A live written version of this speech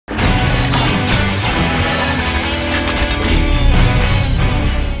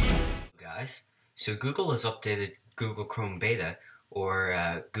So Google has updated Google Chrome Beta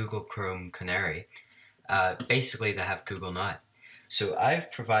or Google Chrome Canary. Basically, they have Google Now. So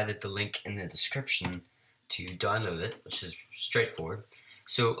I've provided the link in the description to download it, which is straightforward.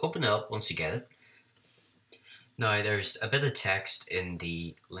 So open it up once you get it. Now there's a bit of text in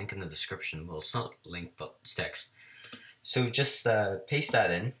the link in the description. Well, it's not a link, but it's text. So just paste that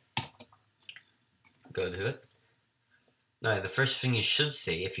in. Go to it. Now the first thing you should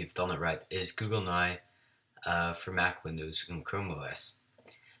see, if you've done it right, is Google Now for Mac, Windows, and Chrome OS.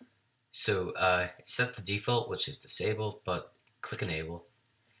 So it's set to default, which is disabled, but click enable.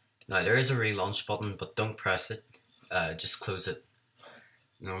 Now there is a relaunch button, but don't press it. Just close it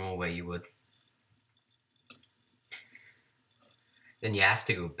normal way you would. Then you have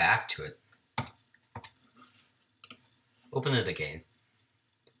to go back to it. Open it again.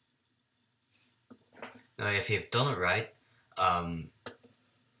 Now if you've done it right,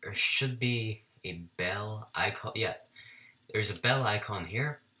 there should be a bell icon. Yeah, there's a bell icon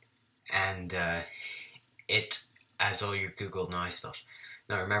here, and it has all your Google Now stuff.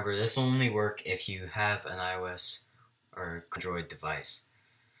 Now remember, this will only work if you have an iOS or Android device.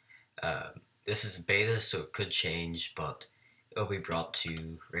 This is beta, so it could change, but it'll be brought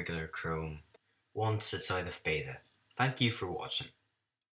to regular Chrome once it's out of beta. Thank you for watching.